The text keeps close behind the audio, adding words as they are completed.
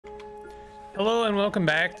Hello and welcome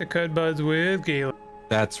back to Code Buds with Gaelen.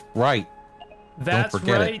 That's right. That's Don't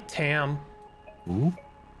forget right, Tam. Ooh,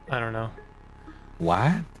 I don't know.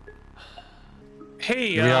 what?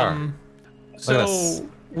 Hey, Here we are. Look at us. so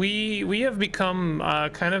we have become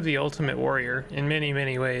kind of the ultimate warrior in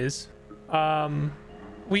many ways.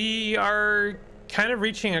 We are kind of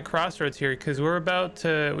reaching a crossroads here because we're about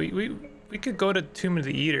to we could go to Tomb of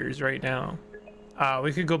the Eaters right now.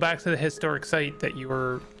 We could go back to the historic site that you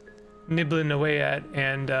were nibbling away at,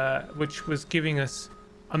 and which was giving us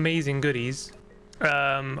amazing goodies.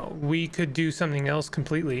 We could do something else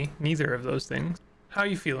completely. Neither of those things. How are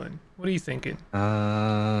you feeling? What are you thinking?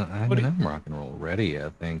 I'm rock and roll ready. I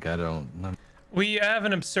think We have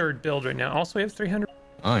an absurd build right now. Also, we have 300.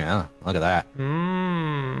 Oh yeah, look at that.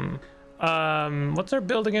 What's our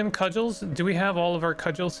build again? Cudgels? Do we have all of our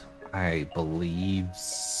cudgels? I believe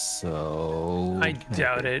so. I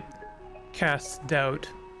doubt it. Cast doubt.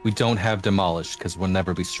 We don't have demolished because we'll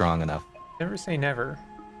never be strong enough. Never say never.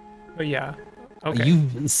 But yeah. Okay.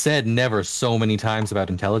 You said never so many times about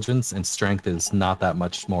intelligence, and strength is not that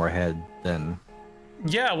much more ahead than.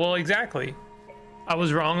 Yeah, well, exactly. I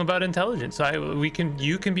was wrong about intelligence.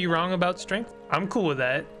 You can be wrong about strength. I'm cool with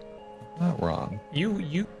that. Not wrong.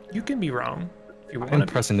 You can be wrong if you want I'm to.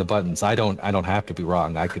 pressing the buttons. I don't have to be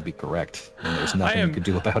wrong. I could be correct, and there's nothing you could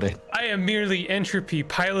do about it. I am merely entropy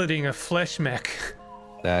piloting a flesh mech.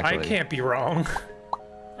 Exactly. I can't be wrong.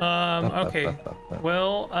 Okay.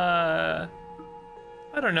 Well,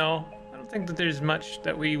 I don't know. I don't think that there's much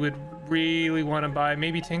that we would really want to buy.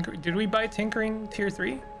 Maybe tinker. Did we buy tinkering tier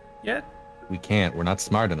 3 yet? We can't. We're not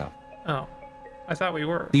smart enough. Oh, I thought we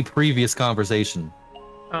were. The previous conversation.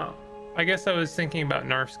 Oh, I guess I was thinking about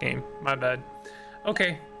Narf's game. My bad.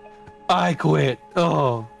 Okay. I quit.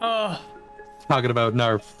 Oh. Oh. Talking about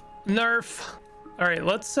Narf. Narf. All right,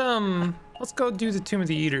 let's go do the Tomb of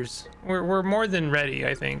the Eaters. We're more than ready,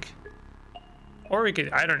 I think. Or we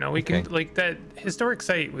could, I don't know, we Okay. can, like, that historic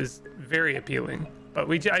site was very appealing, but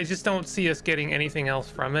I just don't see us getting anything else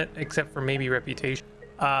from it except for maybe reputation.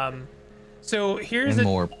 So here's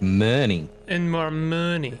more money. And more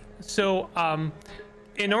money. So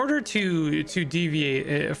in order to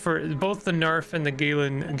deviate for both the Narf and the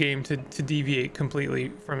Gaelen game to deviate completely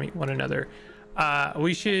from one another,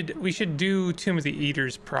 we should do Tomb of the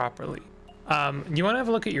Eaters properly. You want to have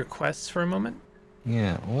a look at your quests for a moment?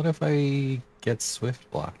 Yeah, what if I get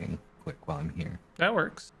swift blocking quick while I'm here? That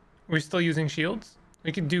works. We're still using shields.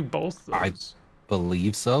 We could do both those. I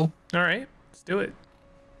believe so. All right, let's do it.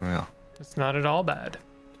 Well, It's not at all bad.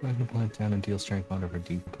 try to plant down and deal strength bond over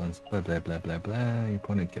deep plants. Blah blah blah blah blah. Your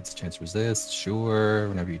opponent gets a chance to resist. Sure.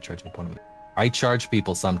 Whenever you charge an opponent. I charge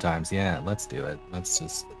people sometimes. Yeah, let's do it.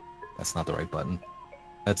 That's not the right button.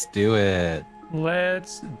 Let's do it.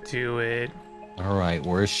 Let's do it. All right,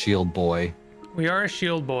 we're a shield boy. We are a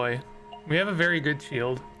shield boy. We have a very good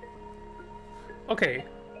shield. Okay,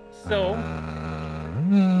 so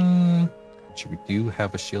we do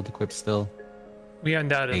have a shield equipped still. we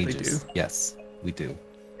undoubtedly Aegis. do. Yes, we do.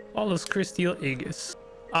 Paulus Christial Aegis.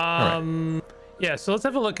 Alright. Yeah, so let's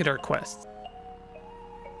have a look at our quests.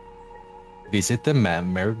 Visit the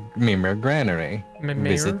Mimir Granary.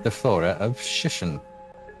 Mimir? Visit the Fora of Shishan.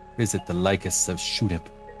 Visit the Lycus of Shudip.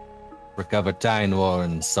 Recover Dynwar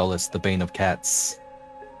and solace the Bane of Cats.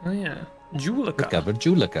 Oh yeah, Julika. Recover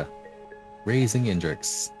Julika. Raising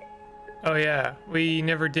Indrix. Oh yeah, we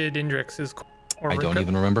never did Indrix's. I don't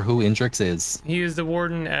even remember who Indrix is. He is the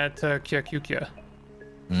warden at Kyakukia.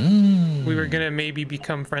 We were gonna maybe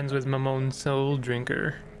become friends with Mamon Soul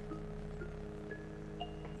Drinker.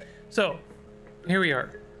 So, here we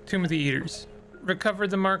are. Tomb of the Eaters. Recover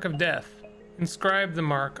the mark of death. Inscribe the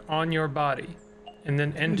mark on your body. And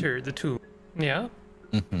then enter the tomb. Yeah?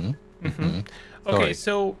 Okay,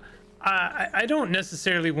 so I don't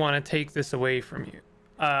necessarily want to take this away from you.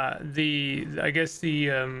 I guess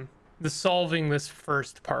the solving this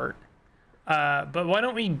first part. But why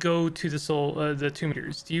don't we go to the Tomb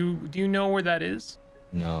Eaters? Do you know where that is?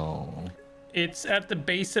 No. It's at the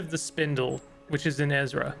base of the spindle, which is in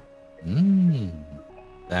Ezra.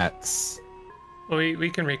 That's Well, we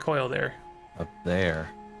can recoil there. up there.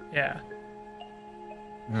 Yeah,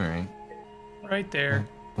 All right. right there.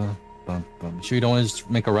 Sure you don't want to just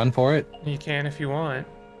make a run for it? You can if you want.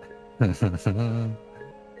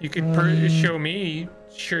 You could show me.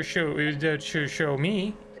 Show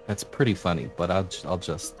me. That's pretty funny, but I'll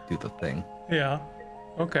just do the thing. Yeah.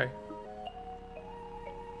 Okay.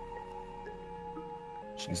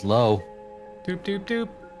 She's low. Doop doop doop.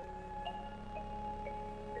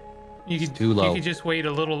 Too low. You could just wait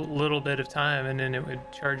a little bit of time and then it would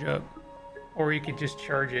charge up, or you could just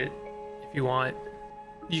charge it if you want.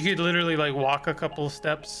 You could literally like walk a couple of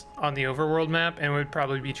steps on the overworld map and would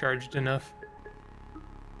probably be charged enough.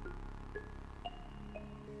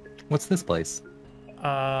 What's this place?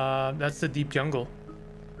 That's the deep jungle.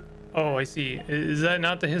 Oh, I see. Is that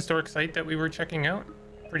not the historic site that we were checking out?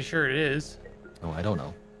 Pretty sure it is. Oh, I don't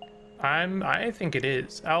know. I think it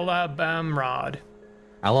is. Alabamrod.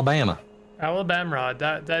 Alabama. Alabamrod.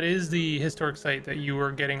 That is the historic site that you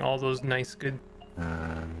were getting all those nice good.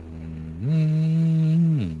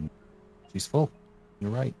 She's full. You're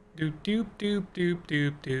right. Doop doop doop doop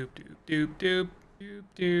doop doop doop doop doop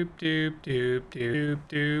doop doop doop doop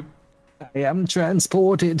doop. I am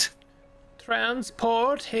transported.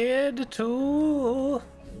 Transported to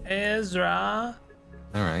Ezra.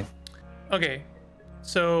 All right. Okay,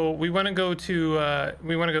 so we want to go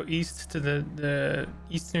east to the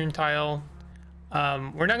eastern tile.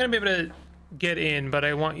 We're not gonna be able to get in, but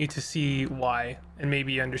I want you to see why and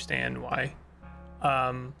maybe understand why.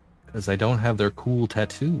 Because I don't have their cool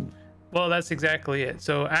tattoo. Well, that's exactly it.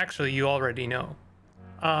 So actually, you already know.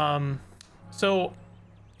 So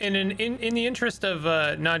in the interest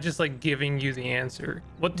of not just like giving you the answer,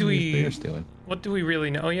 what do we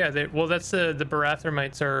really know? Oh yeah, well that's the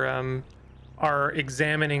Barathromites are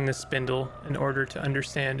examining the spindle in order to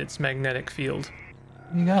understand its magnetic field.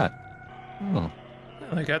 What you got? Oh.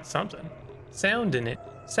 Well, I got something. Sound in it.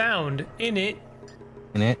 Sound in it.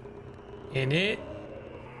 In it? In it.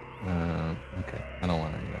 Okay. I don't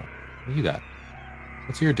want any of that. What you got?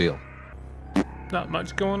 What's your deal? Not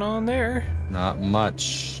much going on there. Not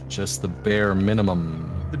much. Just the bare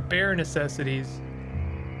minimum. The bare necessities.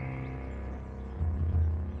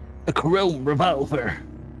 A chrome revolver.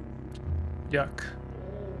 Yuck.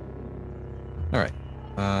 All right.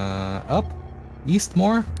 Up? East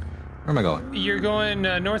more? Where am I going? You're going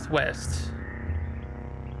northwest.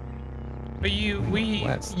 But you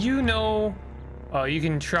know, you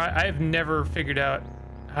can try. I've never figured out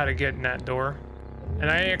how to get in that door, and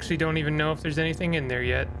I actually don't even know if there's anything in there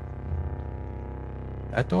yet.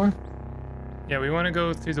 That door? Yeah, we want to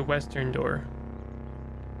go through the western door.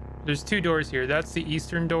 There's two doors here. That's the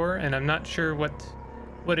eastern door, and I'm not sure what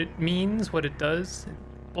it means, what it does.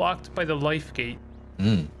 Blocked by the life gate.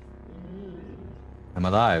 I'm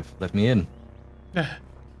alive. Let me in. All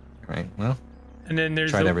right. Well. And then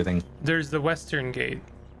there's everything. There's the western gate.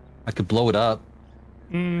 I could blow it up.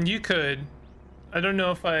 You could. I don't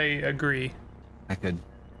know if I agree. I could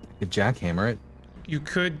jackhammer it. We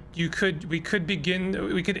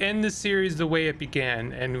could end the series the way it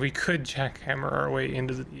began, and we could jackhammer our way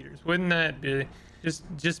into the theaters. Wouldn't that be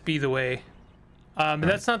just be the way? But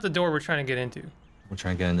that's not the door we're trying to get into. We're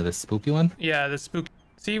trying to get into this spooky one? Yeah, the spooky.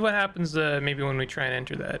 See what happens maybe when we try and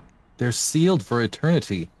enter that. They're sealed for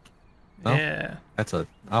eternity. Oh, yeah. That's an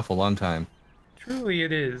awful long time. Truly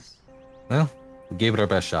it is. Well, we gave it our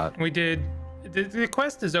best shot. We did. The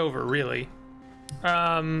quest is over, really.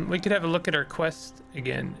 We could have a look at our quest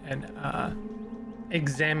again and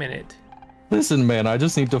examine it. Listen, man, I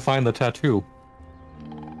just need to find the tattoo.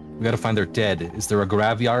 We gotta find their dead. Is there a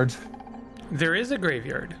graveyard? There is a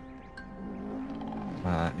graveyard.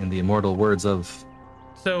 In the immortal words of...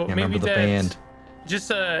 So maybe remember the that... band. Just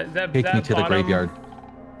that Take me to the graveyard.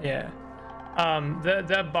 Yeah.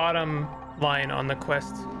 That bottom line on the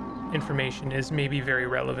quest information is maybe very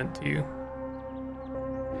relevant to you.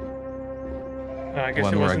 I guess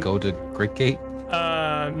one where I go to Great Gate?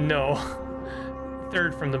 No.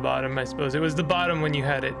 Third from the bottom, I suppose. It was the bottom when you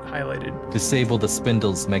had it highlighted. Disable the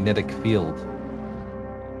spindle's magnetic field.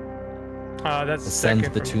 That's Ascend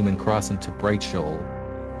the tomb and cross into Bright Shoal.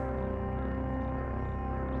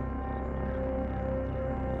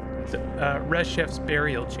 Reshef's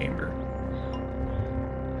burial chamber.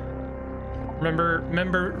 Remember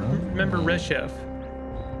Reshef?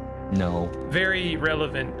 No. Very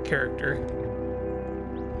relevant character.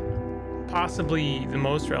 Possibly the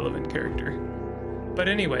most relevant character. But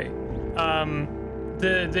anyway,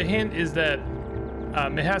 the hint is that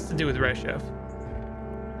it has to do with Reshef.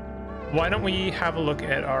 Why don't we have a look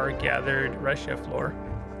at our gathered Reshef lore?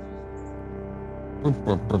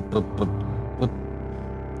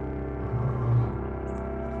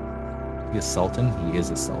 He a sultan? He is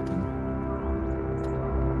a sultan.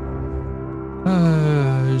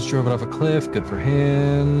 Just drove it off a cliff. Good for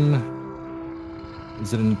him.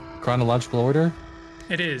 Is it in chronological order?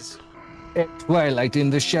 It is. At twilight, in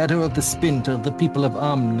the shadow of the spindle, the people of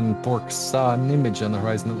Amnenpork saw an image on the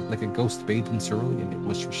horizon that looked like a ghost bathed in cerulean. It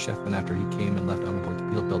was for Shefman after he came and left Amnenpork. The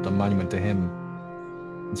people built a monument to him.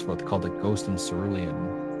 That's what they called the ghost in cerulean.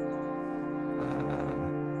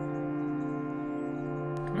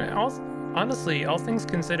 Honestly, all things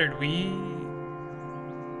considered, we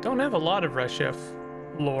don't have a lot of Reshef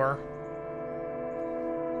lore.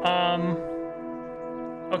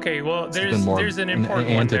 Okay, well, It's even there's an important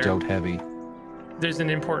one there. antidote heavy. There's an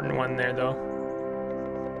important one there, though.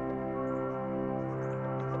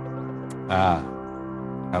 Ah,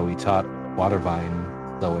 how we taught water vine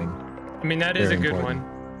sowing. I mean, that is Very a good important.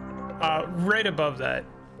 one. Right above that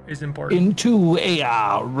is important. In 2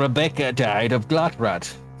 AR, Rebecca died of glot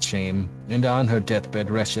rot. Shame. And on her deathbed,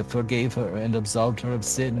 Resha forgave her and absolved her of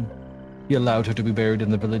sin. He allowed her to be buried in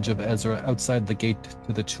the village of Ezra, outside the gate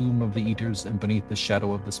to the tomb of the Eaters and beneath the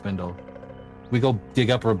shadow of the spindle. We go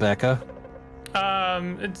dig up Rebecca?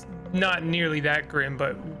 It's not nearly that grim,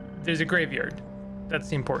 but there's a graveyard. That's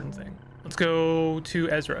the important thing. Let's go to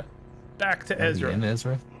Ezra. Back to Ezra. Are we in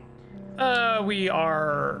Ezra? We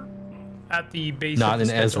are at the base Not of the in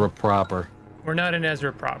spindle. Ezra proper. We're not in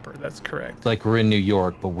Ezra proper, that's correct. It's like we're in New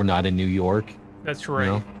York, but we're not in New York. That's right.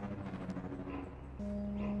 You know?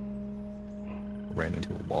 Ran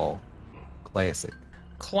into a wall. Classic.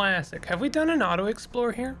 Classic. Have we done an auto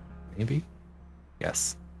explore here? Maybe?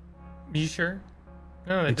 Yes. You sure?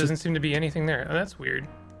 No, there doesn't seem to be anything there. Oh, that's weird.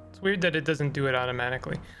 It's weird that it doesn't do it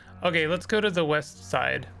automatically. Okay, let's go to the west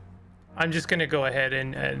side. I'm just gonna go ahead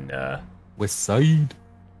and West side.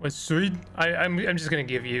 west side. I'm just gonna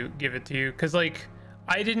give it to you because like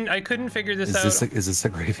I couldn't figure this out. Is this a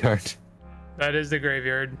graveyard? That is the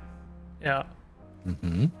graveyard. Yeah.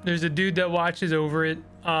 Mm-hmm. There's a dude that watches over it.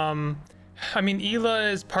 I mean, Ela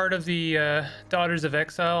is part of the Daughters of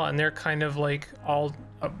Exile, and they're kind of like all,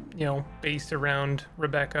 based around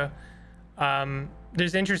Rebecca.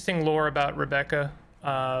 There's interesting lore about Rebecca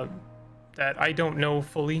that I don't know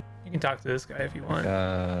fully. You can talk to this guy if you want. What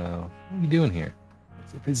are you doing here?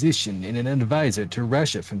 As a physician and an advisor to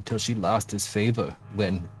Rashef until she lost his favor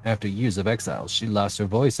when, after years of exile, she lost her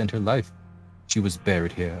voice and her life. She was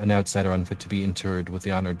buried here, an outsider unfit to be interred with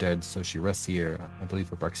the honored dead, so she rests here. I believe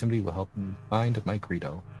her proximity will help me find my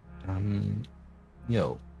credo.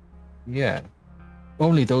 Yeah.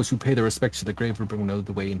 Only those who pay their respects to the grave will know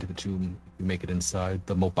the way into the tomb. If you make it inside,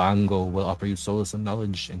 the Mopango will offer you solace and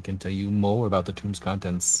knowledge and can tell you more about the tomb's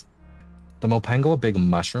contents. The Mopango a big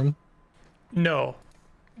mushroom? No.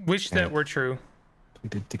 Wish that were true.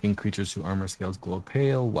 Completed ticking creatures whose armor scales glow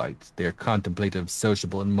pale white. They are contemplative,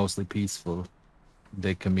 sociable, and mostly peaceful.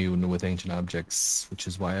 They commune with ancient objects, which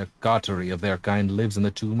is why a gottery of their kind lives in the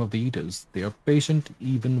tomb of the Eaters. They are patient,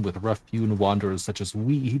 even with rough-hewn wanderers such as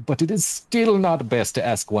we, but it is still not best to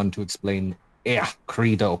ask one to explain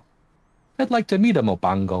credo. I'd like to meet a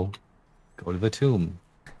Mopango. Go to the tomb.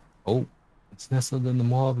 Oh, it's nestled in the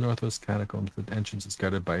wall of northwest catacombs. The entrance is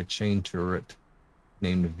guarded by a chain turret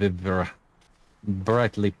named Vivera,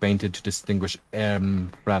 brightly painted to distinguish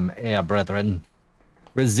from air brethren.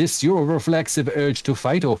 Resist your reflexive urge to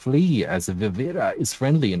fight or flee, as Vivera is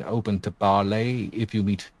friendly and open to parley. If you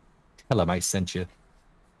meet, tell him I sent you.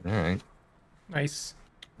 All right. Nice.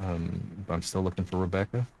 I'm still looking for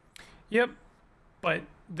Rebecca. Yep. But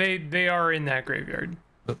they are in that graveyard.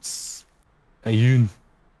 Oops. Ayun.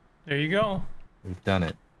 There you go. We've done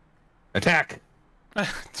it. Attack!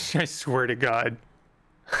 I swear to God.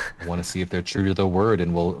 I want to see if they're true to their word,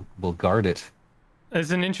 and we'll guard it.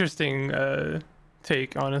 It's an interesting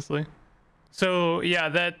take, honestly. So yeah,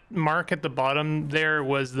 that mark at the bottom there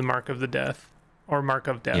was the mark of the death, or mark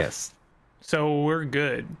of death. Yes. So we're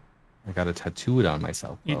good. I gotta tattoo it on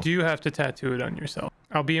myself. You do have to tattoo it on yourself.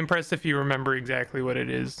 I'll be impressed if you remember exactly what it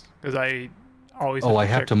is, because I always. I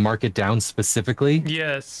have to mark it down specifically.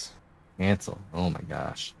 Yes. Cancel. Oh my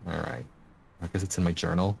gosh. All right. I guess it's in my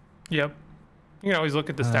journal. Yep. You can always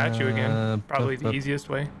look at the statue again. Probably the easiest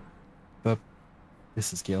way. But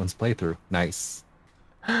this is Galen's playthrough. Nice.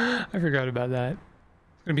 I forgot about that.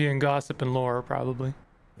 It's gonna be in gossip and lore, probably.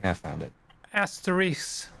 Yeah, I found it.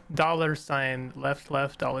 Asterisk, $, left,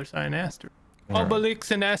 $, asterisk. All right.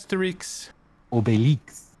 Obelix and Asterix.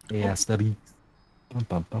 Obelix. Asterix.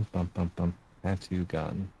 Bum. Tattoo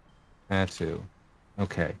gun. Tattoo.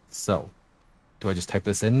 Okay, so do I just type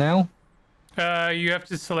this in now? You have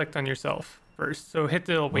to select on yourself first. So hit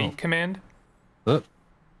the wait command.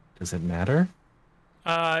 Does it matter?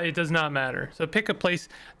 It does not matter. So pick a place.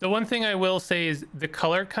 The one thing I will say is the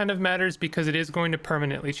color kind of matters because it is going to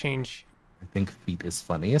permanently change. I think feet is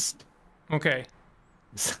funniest. Okay.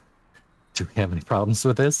 Do we have any problems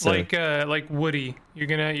with this? Like Woody. You're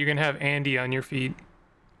gonna have Andy on your feet.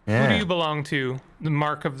 Yeah. Who do you belong to? The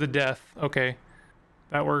mark of the death. Okay.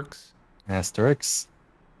 That works. Asterix.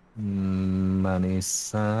 Money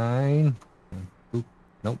sign. Boop.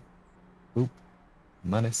 Nope. Boop.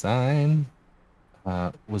 Money sign.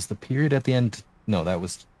 Was the period at the end? No, that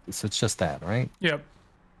was. So it's just that, right? Yep.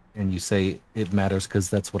 And you say it matters because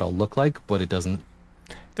that's what I'll look like, but it doesn't.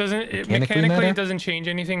 Doesn't it Mechanically mechanically matter? it doesn't change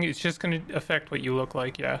anything. It's just gonna affect what you look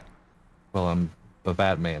like. Yeah. Well, I'm a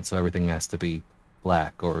Batman, so everything has to be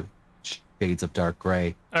black or shades of dark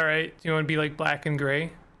gray. All right. Do you want to be like black and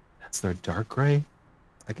gray? That's their dark gray?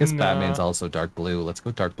 I guess Batman's No. also dark blue. Let's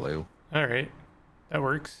go dark blue. All right. That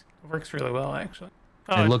works. It works really well, actually.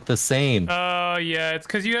 They look the same. Oh, yeah. It's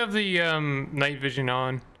because you have the night vision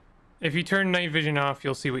on. If you turn night vision off,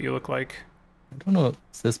 you'll see what you look like. I don't know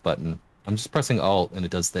what's this button. I'm just pressing Alt and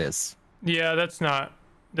it does this. Yeah, that's not...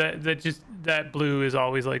 That blue is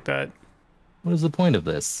always like that. What is the point of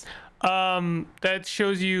this? That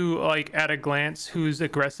shows you, like, at a glance who's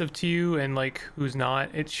aggressive to you and, like, who's not.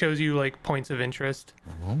 It shows you, like, points of interest.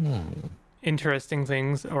 Oh. Interesting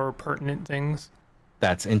things or pertinent things.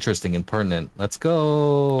 That's interesting and pertinent. Let's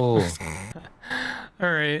go.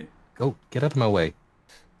 All right. Go. Get out of my way.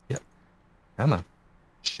 Yep. Come on.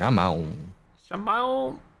 Shamao.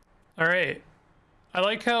 All right. I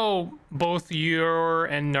like how both your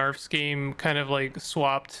and Narf's game kind of like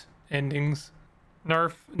swapped endings.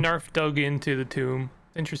 Narf dug into the tomb.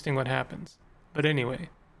 Interesting what happens. But anyway.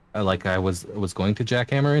 I was going to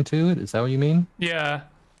jackhammer into it. Is that what you mean? Yeah.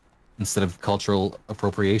 Instead of cultural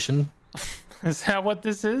appropriation? Is that what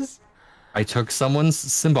this is? I took someone's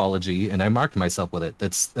symbology and I marked myself with it.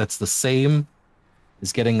 That's the same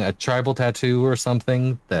as getting a tribal tattoo or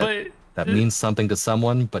something that means something to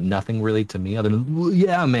someone, but nothing really to me other than, well,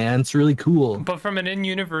 yeah, man, it's really cool. But from an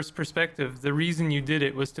in-universe perspective, the reason you did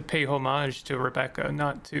it was to pay homage to Rebecca,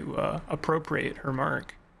 not to appropriate her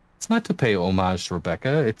mark. It's not to pay homage to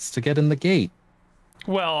Rebecca, it's to get in the gate.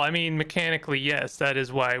 Well, I mean, mechanically, yes, that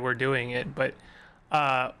is why we're doing it, but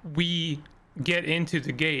we get into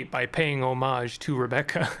the gate by paying homage to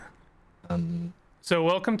Rebecca. So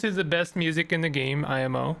welcome to the best music in the game,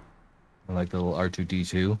 IMO. I like the little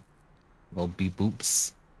R2D2. Little beep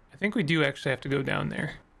boops. I think we do actually have to go down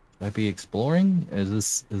there. Should I be exploring?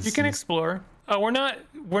 You can explore. We're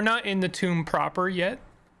not in the tomb proper yet,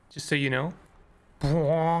 just so you know.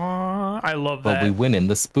 I love that. But we went in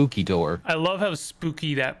the spooky door. I love how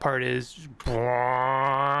spooky that part is.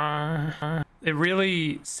 It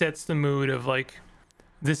really sets the mood of like,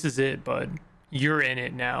 this is it, bud. You're in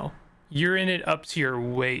it now. You're in it up to your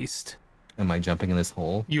waist. Am I jumping in this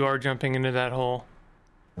hole? You are jumping into that hole.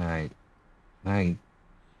 Right.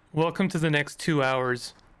 Welcome to the next 2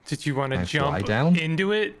 hours. Did you want to jump down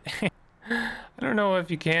into it? I don't know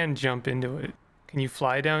if you can jump into it. Can you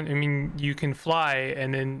fly down? I mean, you can fly,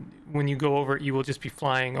 and then when you go over it, you will just be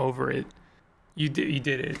flying over it. You did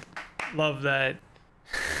it. Love that.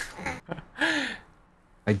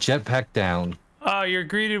 I jetpack down. Oh, you're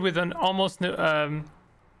greeted with an almost what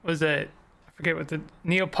was that? I forget what the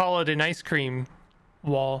Neapolitan ice cream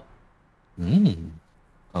wall.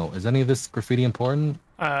 Oh, is any of this graffiti important?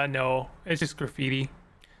 No, it's just graffiti.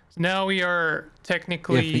 So now we are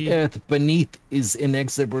technically... If the earth beneath is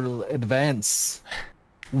inexorable advance,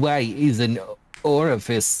 why is an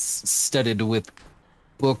orifice studded with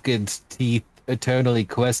crooked teeth eternally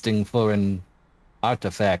questing for an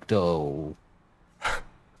artifact? Oh.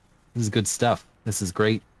 This is good stuff. This is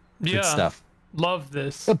great. Good stuff. Love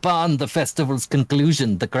this. Upon the festival's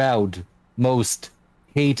conclusion, the crowd, most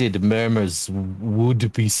hated murmurs,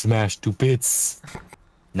 would be smashed to bits.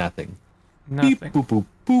 Nothing. Nothing. Beep boop boop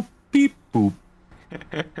boop beep boop.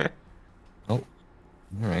 Oh, all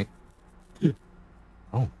right.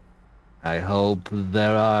 Oh, I hope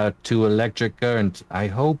there are two electric current. I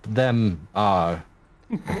hope they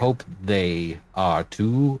are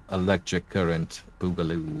two electric current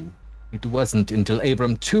boogaloo. It wasn't until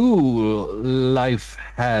Abram 2 life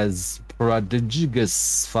has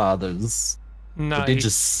prodigious fathers.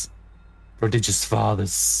 Nice. Prodigious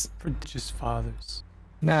fathers. Prodigious fathers.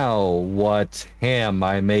 Now what ham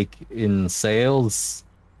I make in sales?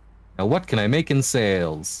 Now what can I make in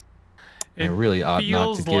sales? I really ought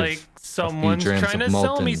not to give like someone's trying to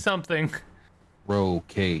sell me something. Roke,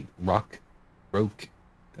 that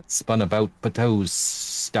spun about Pato's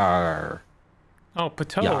star. Oh,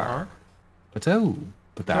 Pateau, huh? Pateau.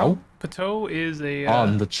 No, Pateau is a...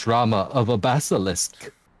 on the trauma of a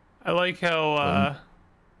basilisk. I like how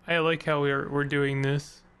we're doing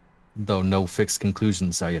this. Though no fixed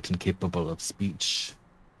conclusions are yet incapable of speech.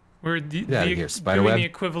 We're Get out of here, doing Spiderweb. the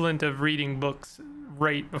equivalent of reading books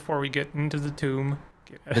right before we get into the tomb.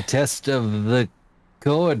 The test of the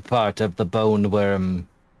cord part of the bone worm.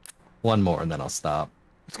 One more and then I'll stop.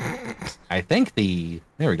 I think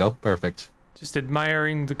there we go, perfect. Just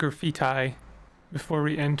admiring the graffiti before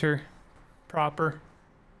we enter proper.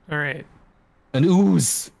 All right. An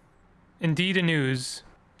ooze. Indeed an ooze.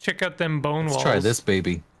 Check out them bone walls. Let's try this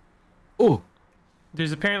baby. Oh,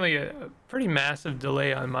 There's apparently a pretty massive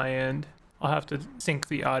delay on my end. I'll have to sync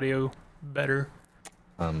the audio better.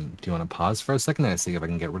 Do you want to pause for a second and see if I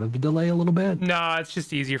can get rid of the delay a little bit? Nah, it's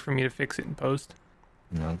just easier for me to fix it in post.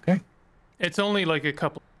 Okay. It's only like a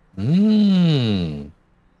couple. I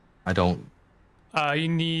don't. You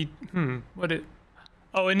need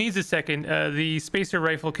Oh, it needs a second. The spacer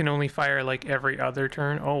rifle can only fire like every other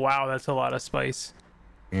turn. Oh wow, that's a lot of spice.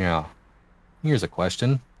 Yeah. Here's a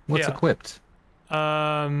question. What's Yeah. equipped?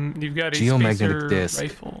 You've got a Geomagnetic spacer disc.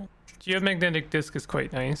 rifle. Geomagnetic disc is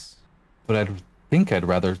quite nice. But I think I'd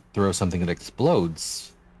rather throw something that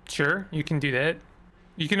explodes. Sure, you can do that.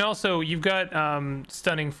 You can also, you've got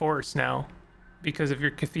stunning force now because of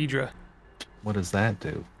your cathedra. What does that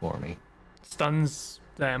do for me? Stuns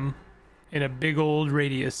them in a big old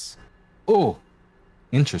radius. Oh,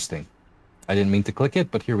 interesting. I didn't mean to click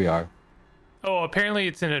it, but here we are. Oh, apparently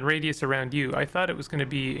it's in a radius around you. I thought it was going to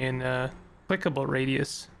be in a clickable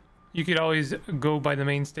radius. You could always go by the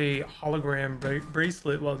mainstay hologram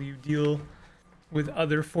bracelet while you deal with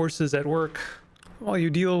other forces at work. While you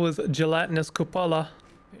deal with gelatinous Kupala.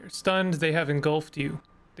 They're stunned, they have engulfed you.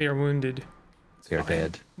 They are wounded. They're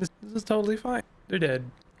dead. This is totally fine. They're dead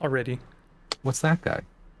already. What's that guy?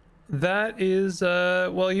 That is,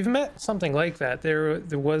 well, you've met something like that. There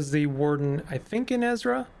was the warden, I think, in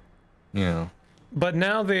Ezra. Yeah. But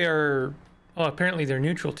now they are, oh, apparently they're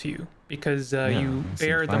neutral to you because you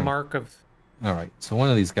bear the mark of... All right, so one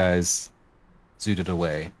of these guys zooted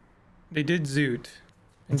away. They did zoot.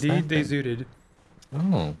 What's Indeed, that they then? zooted.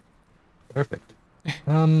 Oh, perfect.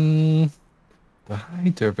 The High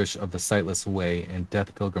Dervish of the Sightless Way and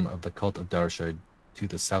Death Pilgrim of the Cult of Darshad to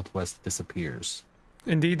the southwest disappears.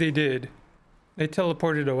 Indeed, they did. They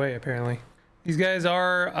teleported away, apparently. These guys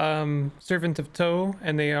are Servant of Toe,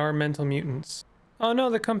 and they are mental mutants. Oh no,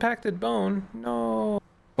 the compacted bone. No.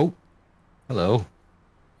 Oh, hello.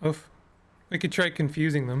 Oof. We could try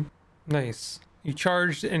confusing them. Nice. You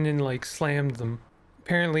charged and then like slammed them.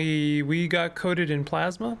 Apparently we got coated in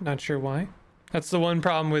plasma. Not sure why. That's the one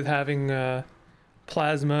problem with having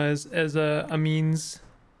plasma as a means,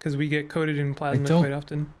 because we get coated in plasma quite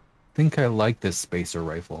often. I think I like this spacer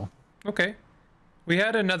rifle. Okay. We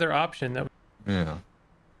had another option that. Yeah.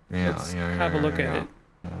 Let's have a look at it.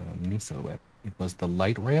 Miso whip. It was the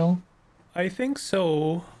light rail? I think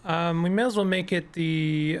so. We may as well make it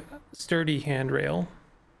the sturdy handrail.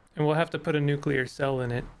 And we'll have to put a nuclear cell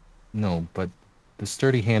in it. No, but the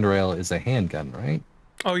sturdy handrail is a handgun, right?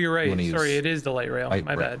 Oh, you're right. Sorry, it is the light rail.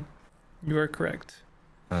 My bad. You are correct.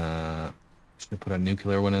 Should I put a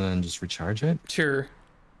nuclear one in and just recharge it? Sure.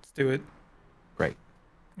 Let's do it. Great.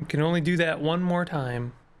 You can only do that one more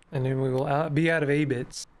time. And then we will be out of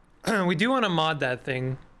A-bits. We do want to mod that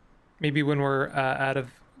thing. Maybe when we're out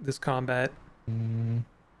of this combat.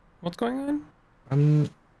 What's going on?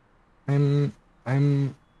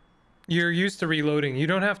 I'm You're used to reloading. You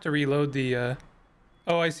don't have to reload the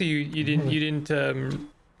Oh, I see. You didn't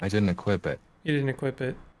I didn't equip it. You didn't equip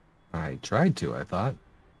it. I tried to, I thought.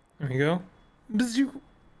 There you go.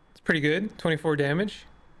 It's pretty good. 24 damage.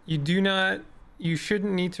 You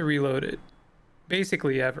shouldn't need to reload it.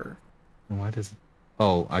 Basically ever. Why does it...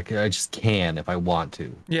 Oh, I just can if I want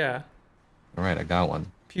to. Yeah. All right, I got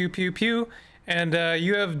one. Pew, pew, pew. And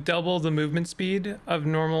you have double the movement speed of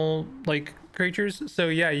normal, like, creatures. So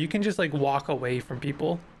yeah, you can just, like, walk away from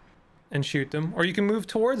people and shoot them. Or you can move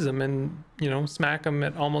towards them and, you know, smack them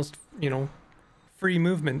at almost, you know, free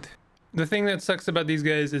movement. The thing that sucks about these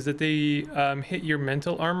guys is that they hit your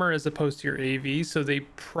mental armor as opposed to your AV, so they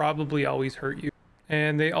probably always hurt you.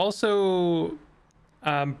 And they also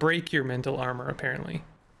break your mental armor, apparently.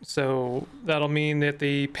 So that'll mean that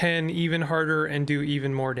they pen even harder and do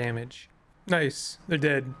even more damage. Nice. They're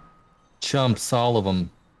dead. Chumps, all of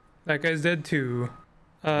them. That guy's dead too.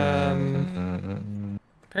 Apparently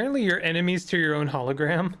you're enemies to your own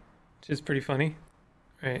hologram, which is pretty funny.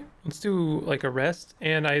 All right, let's do like a rest.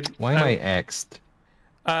 And Why am I X'd?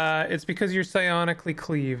 It's because you're psionically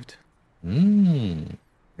cleaved.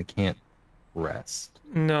 I can't rest.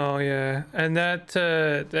 No, yeah. And that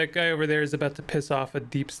guy over there is about to piss off a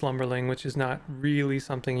deep slumberling, which is not really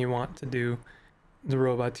something you want to do. The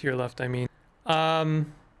robot to your left, I mean.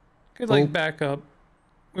 Could like back up.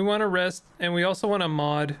 We want to rest, and we also want to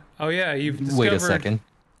mod. Oh yeah, Wait a second.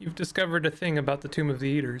 You've discovered a thing about the Tomb of the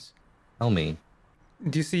Eaters. Tell me.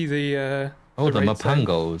 Do you see the the right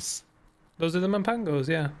Mapangos. side? Those are the Mapangos,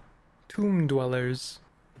 yeah. Tomb dwellers.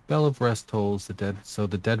 The bell of rest tolls the dead, so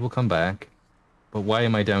the dead will come back. But why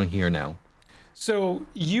am I down here now? So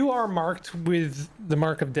you are marked with the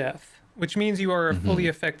mark of death, which means you are fully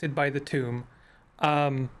affected by the tomb.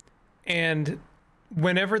 And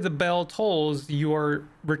whenever the bell tolls, you are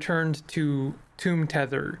returned to tomb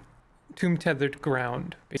tethered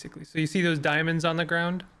ground, basically. So you see those diamonds on the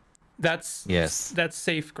ground? That's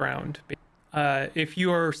safe ground. If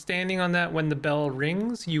you are standing on that when the bell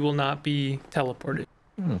rings, you will not be teleported.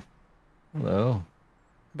 Hello.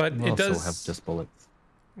 But I it also does have just bullets.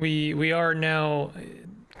 we are now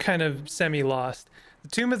kind of semi-lost. The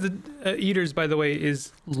Tomb of the Eaters, by the way,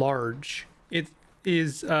 is large. It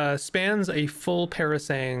is spans a full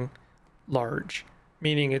parasang large,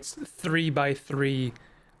 meaning it's 3 by 3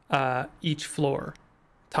 each floor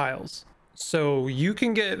tiles. So you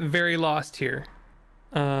can get very lost here.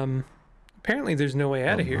 Apparently there's no way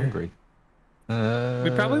out of here. Hungry. We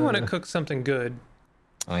probably want to cook something good.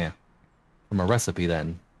 Oh yeah. From a recipe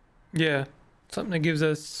then. Yeah. Something that gives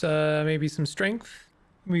us maybe some strength.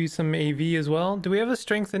 Maybe some AV as well. Do we have a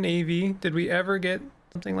strength in AV? Did we ever get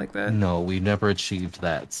something like that? No, we never achieved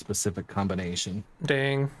that specific combination.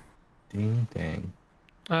 Dang. Dang.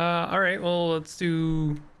 All right, well, let's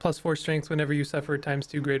do +4 strength whenever you suffer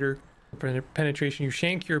 ×2 greater penetration. You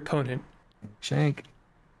shank your opponent. Shank.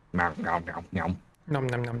 Nom, nom, nom, nom. Nom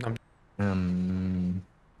nom nom nom.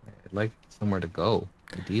 I'd like somewhere to go,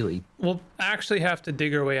 ideally. We'll actually have to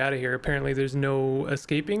dig our way out of here. Apparently there's no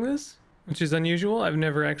escaping this, which is unusual. I've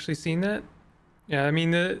never actually seen that. Yeah, I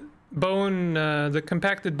mean, the bone, the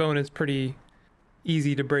compacted bone is pretty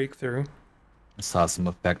easy to break through. I saw some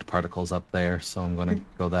effect particles up there, so I'm going to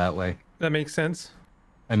go that way. That makes sense.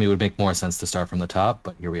 I mean, it would make more sense to start from the top,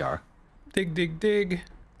 but here we are. Dig, dig, dig.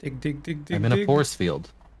 Dig, dig, dig, dig, I'm in a force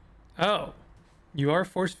field. Oh, you are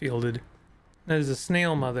force fielded. That is a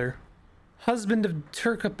snail mother. Husband of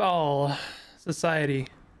Turkapal Society.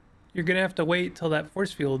 You're gonna have to wait till that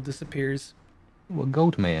force field disappears. Well,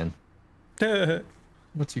 goat man. That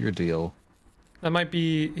What's your deal? might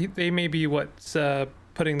be, they may be what's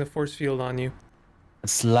putting the force field on you. A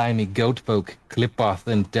slimy goat folk, Clipoth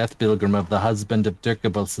and death pilgrim of the Husband of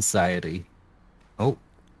Turkabal Society. Oh,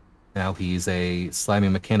 now he's a slimy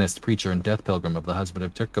mechanist, preacher, and death pilgrim of the Husband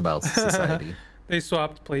of Turkabal Society. They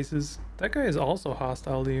swapped places. That guy is also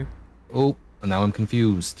hostile to you. Oh, now I'm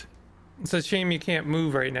confused. It's a shame you can't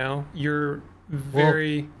move right now. You're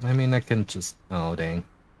very... Well, I mean, I can just... Oh, dang.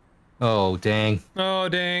 Oh, dang. Oh,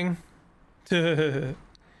 dang.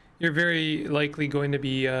 You're very likely going to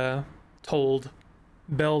be tolled.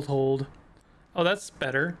 Bell tolled. Oh, that's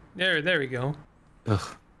better. There we go.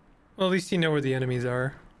 Ugh. Well, at least you know where the enemies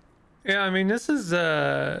are. Yeah, I mean, this is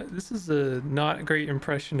a not great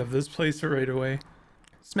impression of this place right away.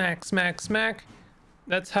 Smack, smack, smack.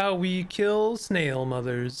 That's how we kill snail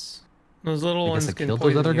mothers. Those little I guess ones I can killed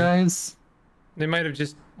those poison other you. guys? They might have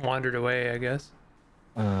just wandered away, I guess.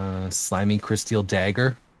 Slimy crystal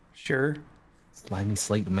dagger. Sure. Slimy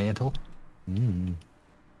slate mantle.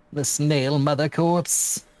 The snail mother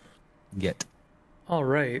corpse. Get. All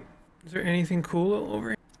right. Is there anything cool over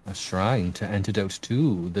here? A shrine to antidote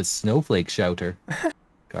to the snowflake shouter.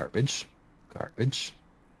 Garbage. Garbage.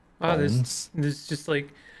 Wow, Bones. there's just like,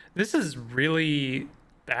 this is really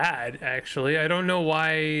bad, actually. I don't know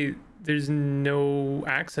why there's no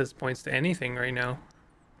access points to anything right now.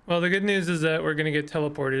 Well, the good news is that we're going to get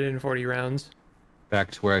teleported in 40 rounds. Back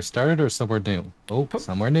to where I started or somewhere new? Oh,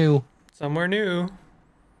 somewhere new. Somewhere new.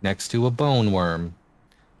 Next to a bone worm.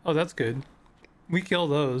 Oh, that's good. We kill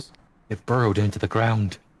those. It burrowed into the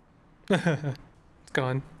ground. It's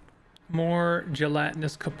gone. More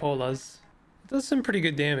gelatinous cupolas. It does some pretty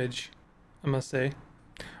good damage, I must say.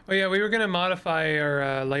 Oh yeah, we were gonna modify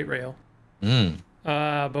our light rail.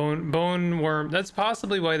 Bone worm. That's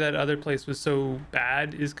possibly why that other place was so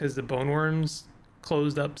bad, is because the bone worms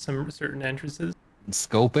closed up some certain entrances.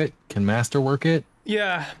 Scope it. Can masterwork it.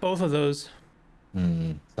 Yeah, both of those.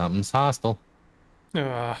 Something's hostile.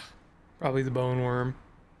 Probably the bone worm.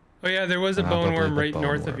 Oh yeah, there was a bone worm right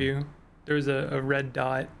north of you. There was a red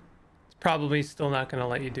dot. It's probably still not gonna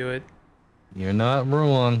let you do it. You're not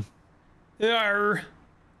wrong. Yarr.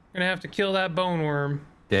 Gonna have to kill that bone worm.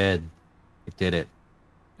 Dead. It did it.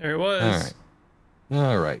 There it was.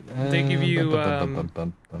 All right. They give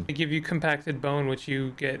you compacted bone, which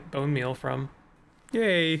you get bone meal from.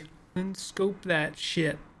 Yay! And scope that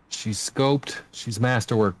shit. She's scoped. She's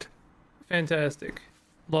masterworked. Fantastic.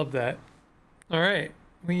 Love that. All right,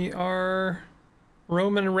 we are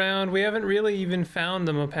roaming around. We haven't really even found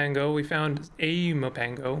the Mopango. We found a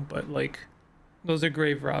Mopango, but like, those are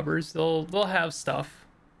grave robbers. They'll have stuff,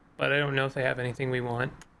 but I don't know if they have anything we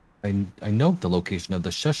want. I note the location of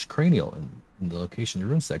the Shush Cranial in the location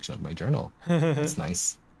rune section of my journal. That's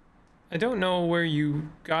nice. I don't know where you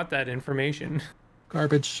got that information.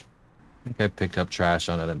 Garbage. I think I picked up trash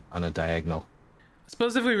on a diagonal.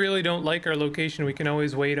 Suppose if we really don't like our location, we can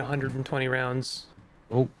always wait 120 rounds.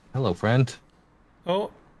 Oh, hello, friend.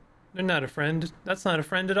 Oh, they're not a friend. That's not a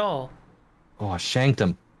friend at all. Oh, I shanked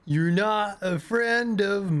him. You're not a friend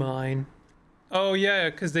of mine. Oh yeah,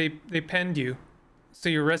 because they penned you, so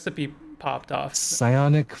your recipe popped off.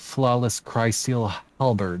 Psionic Flawless Crysteel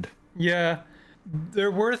Halberd. Yeah,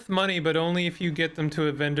 they're worth money, but only if you get them to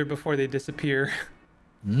a vendor before they disappear.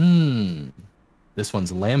 Mmm. This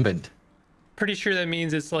one's lambent. Pretty sure that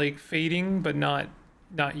means it's like fading, but not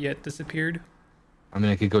yet disappeared. I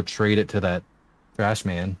mean, I could go trade it to that trash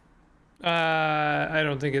man. I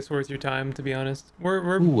don't think it's worth your time, to be honest.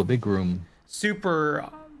 We're Ooh, a big room. super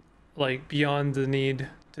like beyond the need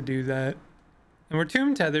to do that, and we're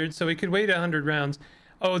tomb tethered, so we could wait 100 rounds.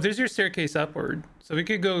 Oh, there's your staircase upward, so we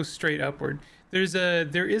could go straight upward. There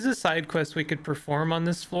is a side quest we could perform on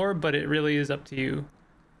this floor, but it really is up to you,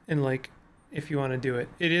 and like if you want to do it.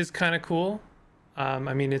 It is kind of cool.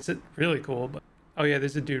 I mean, it's really cool, but oh yeah,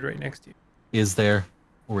 there's a dude right next to you. Is there?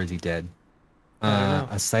 Or is he dead? I don't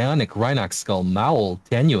know. A psionic Rhinox skull maul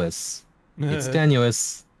tenuous. It's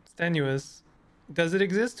tenuous. It's tenuous. Does it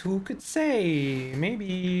exist? Who could say?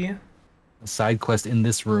 Maybe. A side quest in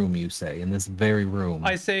this room, you say? In this very room?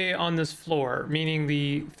 I say on this floor, meaning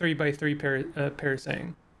the 3x3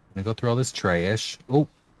 parasang. I go through all this trash. Oh,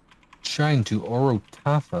 shrine to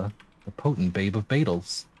Orotafa, the potent babe of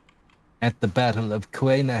Badals. At the Battle of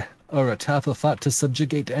Quena, Orotafa fought to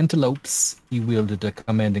subjugate antelopes. He wielded a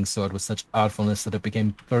commanding sword with such artfulness that it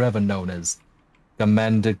became forever known as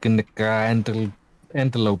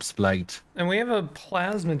Antelope's Flight. And we have a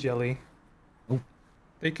plasma jelly. Oh.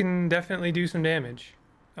 They can definitely do some damage.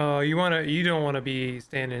 Oh, you don't wanna be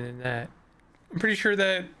standing in that. I'm pretty sure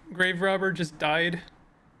that grave robber just died.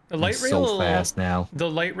 The light rail so fast now. The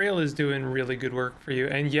light rail is doing really good work for you,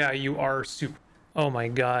 and yeah, you are super. Oh my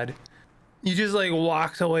god. You just like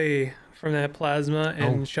walked away from that plasma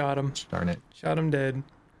and shot him. Darn it. Shot him dead.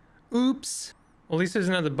 Oops. Well, at least there's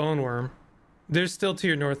another bone worm. There's still to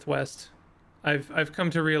your northwest. I've come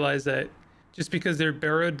to realize that just because they're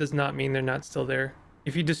burrowed does not mean they're not still there.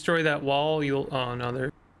 If you destroy that wall, you'll... Oh no,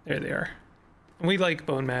 there they are. And we like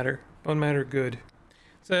bone matter. Bone matter good.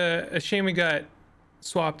 It's a shame we got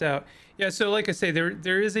swapped out. Yeah, so like I say,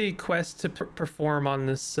 there is a quest to perform on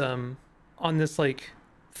this like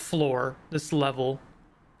floor, this level.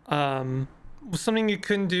 Something you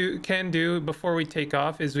can do before we take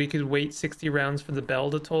off is we could wait 60 rounds for the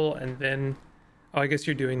bell to toll, and then I guess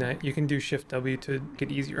you're doing that. You can do Shift W to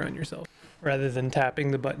get easier on yourself rather than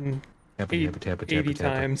tapping the button 80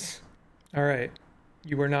 times. All right,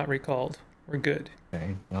 you were not recalled. We're good.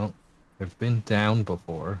 Okay, well, I've been down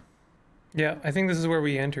before. Yeah, I think this is where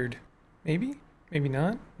we entered. Maybe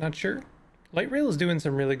not sure. Light rail is doing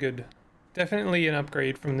some really good. Definitely an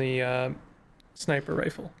upgrade from the sniper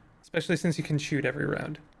rifle, especially since you can shoot every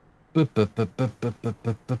round. Nope.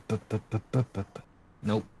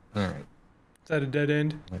 All right. Is that a dead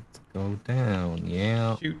end? Let's go down.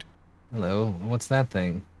 Yeah. Shoot. Hello. What's that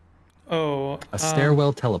thing? Oh. A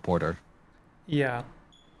stairwell teleporter. Yeah.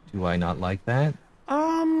 Do I not like that?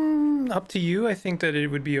 Up to you. I think that it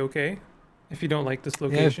would be okay if you don't like this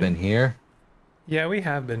location. Yeah, I've been here. Yeah, we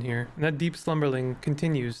have been here. And that deep slumberling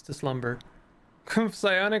continues to slumber.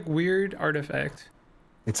 Psionic weird artifact.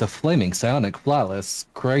 It's a flaming psionic flawless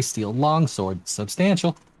crysteel longsword.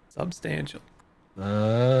 Substantial. Substantial.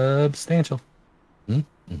 Substantial.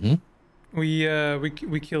 Mm-hmm.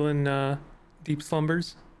 We killing deep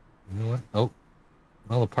slumbers. You know what? Oh.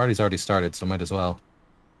 Well, the party's already started, so might as well.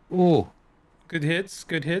 Ooh. Good hits,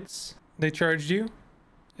 good hits. They charged you.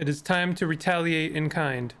 It is time to retaliate in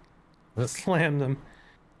kind. Slam them.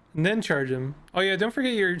 And then charge them. Oh yeah, don't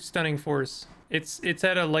forget your stunning force. It's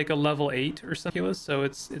at a level 8 or something, so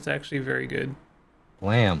it's actually very good.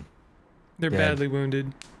 Blam. They're Dead. badly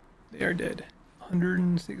wounded. They are dead.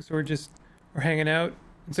 106. We're hanging out.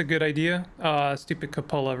 It's a good idea. Stupid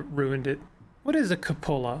cupola ruined it. What is a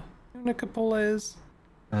cupola? You know what a cupola is?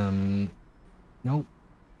 Nope.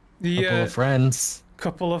 The Couple of friends.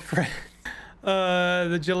 Couple of friends.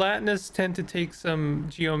 The gelatinous tend to take some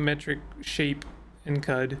geometric shape in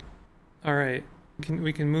Cud. All right,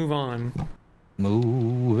 we can move on.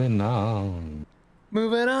 Moving on.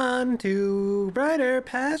 Moving on to brighter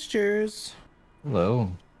pastures.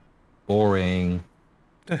 Hello. Boring.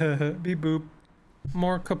 Beep boop.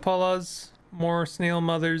 More cupolas, more snail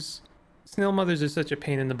mothers. Snail mothers are such a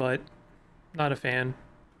pain in the butt. Not a fan.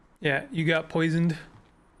 Yeah, you got poisoned.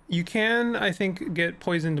 You can, I think, get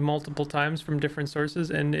poisoned multiple times from different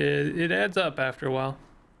sources, and it adds up after a while.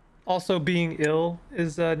 Also, being ill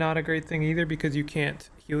is not a great thing either, because you can't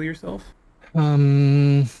heal yourself.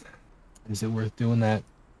 Is it worth doing that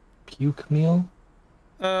puke meal?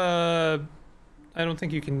 Uh, I don't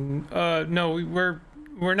think you can. No,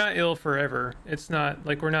 we're not ill forever. It's not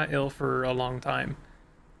like we're not ill for a long time.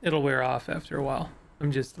 It'll wear off after a while.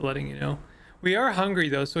 I'm just letting you know. We are hungry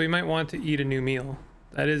though, so we might want to eat a new meal.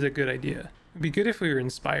 That is a good idea. It'd be good if we were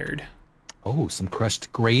inspired. Oh, some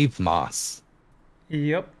crushed grave moss.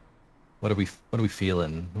 Yep. What are we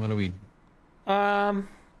feeling? What are we Um,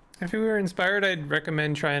 if we were inspired, I'd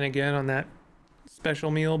recommend trying again on that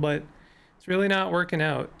special meal, but it's really not working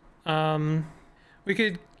out. We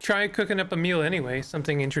could try cooking up a meal anyway,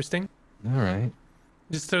 something interesting. all right?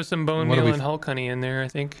 Just throw some bone What are meal we and Hulk honey in there. I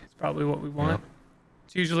think it's probably what we want. Yep.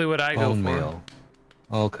 It's usually what I Bone go meal.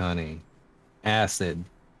 Hulk honey. Acid.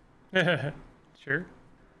 for. Sure.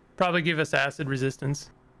 Probably give us acid resistance.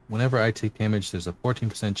 Whenever I take damage, there's a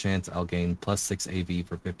 14% chance I'll gain +6 AV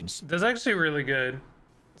for 50. That's actually really good.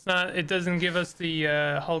 It's not. It doesn't give us the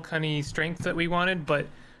Hulk honey strength that we wanted, but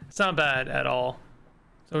it's not bad at all.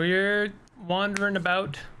 So we're wandering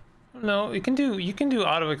about. I don't know. You can do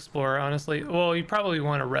auto explorer, honestly. Well, you probably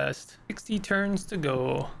want to rest. 60 turns to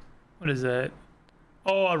go. What is that?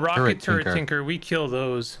 Oh, a rocket turret tinker. We kill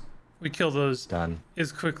those. We kill those Done.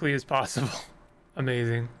 as quickly as possible.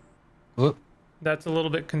 Amazing. Whoop. That's a little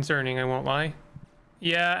bit concerning, I won't lie.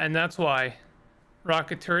 Yeah, and that's why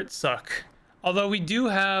rocket turrets suck. Although we do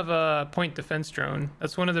have a point defense drone.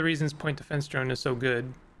 That's one of the reasons point defense drone is so good.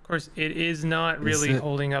 Of course, it is not really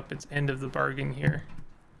holding up its end of the bargain here.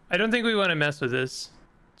 I don't think we want to mess with this.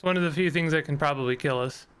 It's one of the few things that can probably kill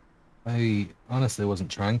us. I honestly wasn't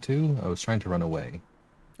trying to. I was trying to run away.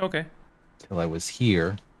 Okay. Till I was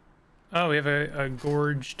here. Oh, we have a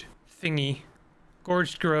gorged thingy.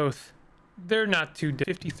 Gorged growth. They're not too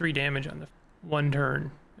 53 damage on the one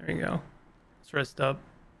turn. There you go. Let's rest up.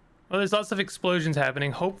 Well, there's lots of explosions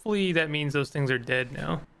happening. Hopefully that means those things are dead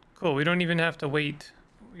now. Cool. We don't even have to wait.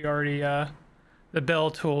 We already, the bell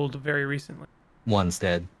tolled very recently. One's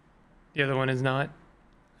dead. The other one is not.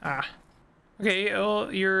 Ah. Okay,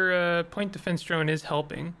 well, your point defense drone is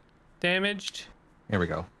helping. Damaged. Here we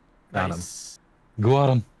go. Got Nice. him. Got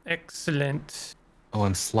him. Excellent. Oh,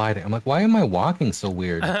 I'm sliding. I'm like, why am I walking so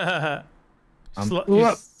weird?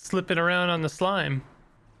 You're slipping around on the slime.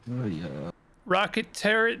 Oh, yeah. Rocket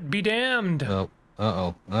turret be damned. Oh,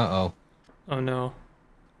 uh-oh. Uh-oh. Oh, no.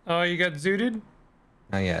 Oh, you got zooted?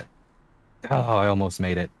 Not yet. Oh, I almost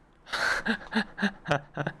made it.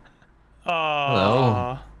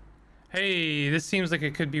 Hello. Hey, this seems like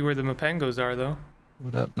it could be where the Mapangos are, though.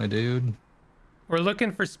 What up, my dude? We're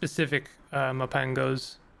looking for specific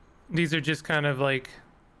Mapangos. These are just kind of like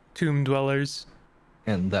tomb dwellers.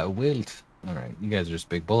 And that wilt. All right, you guys are just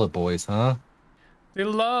big bullet boys, huh? They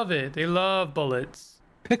love it. They love bullets.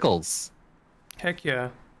 Pickles. Heck yeah.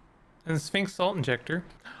 And Sphinx salt injector.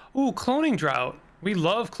 Ooh, cloning drought. We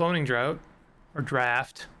love cloning drought. Or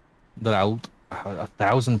draft. Drought.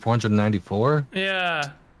 1,494?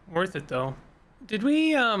 Yeah. Worth it though. Did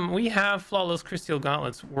we have flawless crystal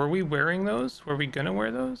gauntlets? Were we wearing those? Were we gonna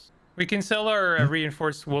wear those? We can sell our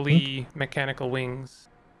reinforced woolly mechanical wings.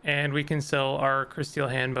 And we can sell our crystal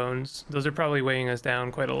hand bones. Those are probably weighing us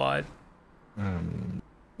down quite a lot.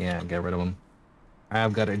 Yeah, get rid of them.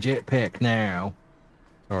 I've got a jetpack now.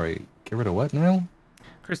 Sorry, get rid of what now?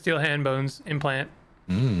 Crystal hand bones implant.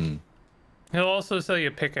 Hmm. He'll also sell you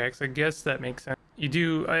a pickaxe. I guess that makes sense. You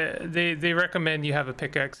do. They recommend you have a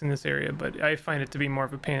pickaxe in this area, but I find it to be more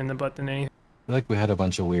of a pain in the butt than anything. I feel like we had a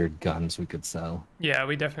bunch of weird guns we could sell. Yeah,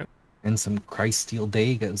 we definitely. And some Christ steel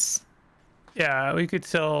daggers. Yeah, we could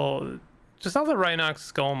sell. Just sell the Rhinox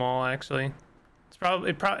skull maul. Actually, it's probably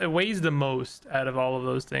it weighs the most out of all of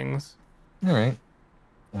those things. All right.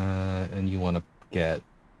 And you want to get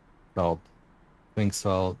salt, pink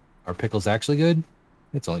salt. Are pickles actually good?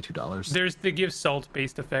 It's only $2. They give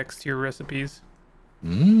salt-based effects to your recipes.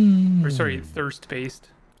 Mmm. Or sorry, thirst-based.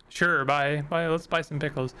 Sure, let's buy some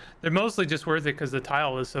pickles. They're mostly just worth it because the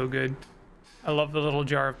tile is so good. I love the little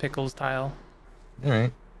jar of pickles tile. All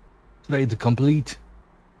right. Trade complete.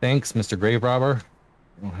 Thanks, Mr. Grave Robber.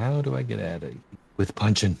 Well, how do I get at it? With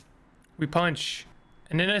punching. We punch.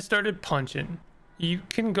 And then I started punching. You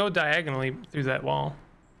can go diagonally through that wall.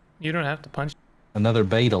 You don't have to punch. Another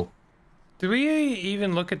beetle. Did we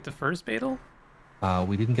even look at the first beetle?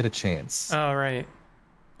 We didn't get a chance. Oh, right.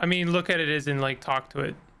 I mean, look at it as in, like, talk to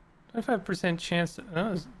it. 25% chance to...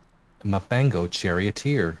 Oh, Mapango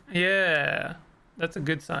charioteer. yeah. That's a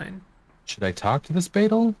good sign. Should I talk to this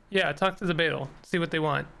beetle? Yeah, talk to the beetle. See what they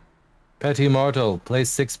want. Petty mortal, place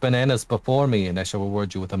 6 bananas before me, and I shall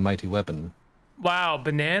reward you with a mighty weapon. Wow,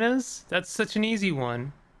 bananas? That's such an easy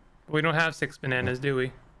one. We don't have 6 bananas, do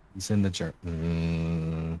we? He's in the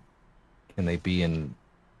journal. Can they be in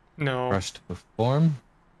No. crushed form?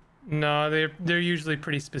 No, they're usually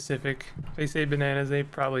pretty specific. If they say bananas, they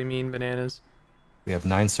probably mean bananas. We have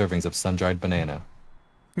 9 servings of sun-dried banana.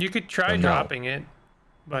 You could try Oh, no. dropping it,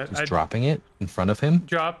 but Just I'd dropping it in front of him?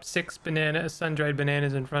 drop 6 sun-dried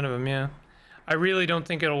bananas in front of him, yeah. I really don't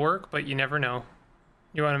think it'll work, but you never know.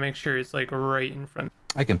 You want to make sure it's like right in front.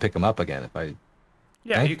 I can pick him up again if I...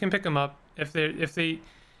 Yeah, Okay. you can pick them up. If they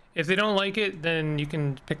don't like it, then you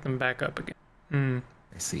can pick them back up again.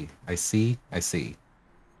 I see.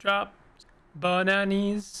 Drop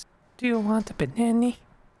bananas. Do you want a banana? He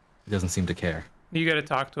doesn't seem to care. You gotta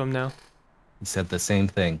talk to him now. He said the same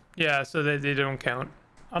thing. Yeah, so that they don't count.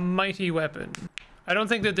 A mighty weapon. I don't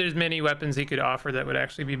think that there's many weapons he could offer that would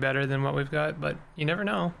actually be better than what we've got, but you never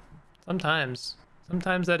know. Sometimes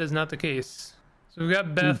that is not the case. So we've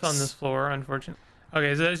got Beth on this floor, unfortunately.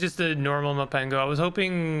 Okay, so that's just a normal Mopengo. I was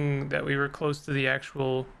hoping that we were close to the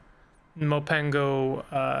actual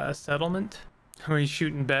Mopengo settlement. Where he's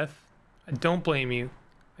shooting Beth. I don't blame you.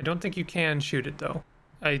 I don't think you can shoot it though.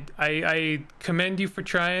 I commend you for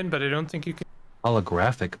trying, but I don't think you can.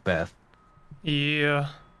 Holographic Beth. Yeah.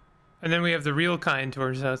 And then we have the real kind to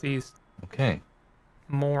our southeast. Okay.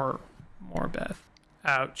 More Beth.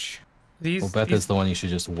 Ouch. These. Well, Beth is the one you should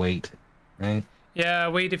just wait, right? Yeah,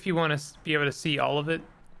 wait if you want to be able to see all of it.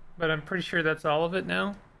 But I'm pretty sure that's all of it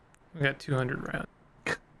now. We got 200 rounds.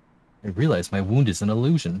 I realize my wound is an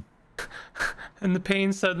illusion. And the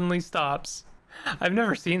pain suddenly stops. I've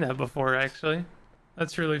never seen that before, actually.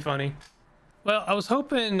 That's really funny. Well, I was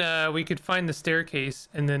hoping we could find the staircase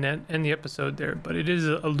and then end the episode there, but it is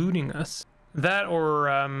eluding us. That or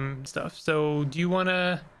stuff. So do you want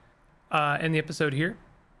to end the episode here?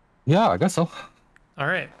 Yeah, I guess so. All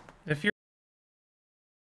right. If you're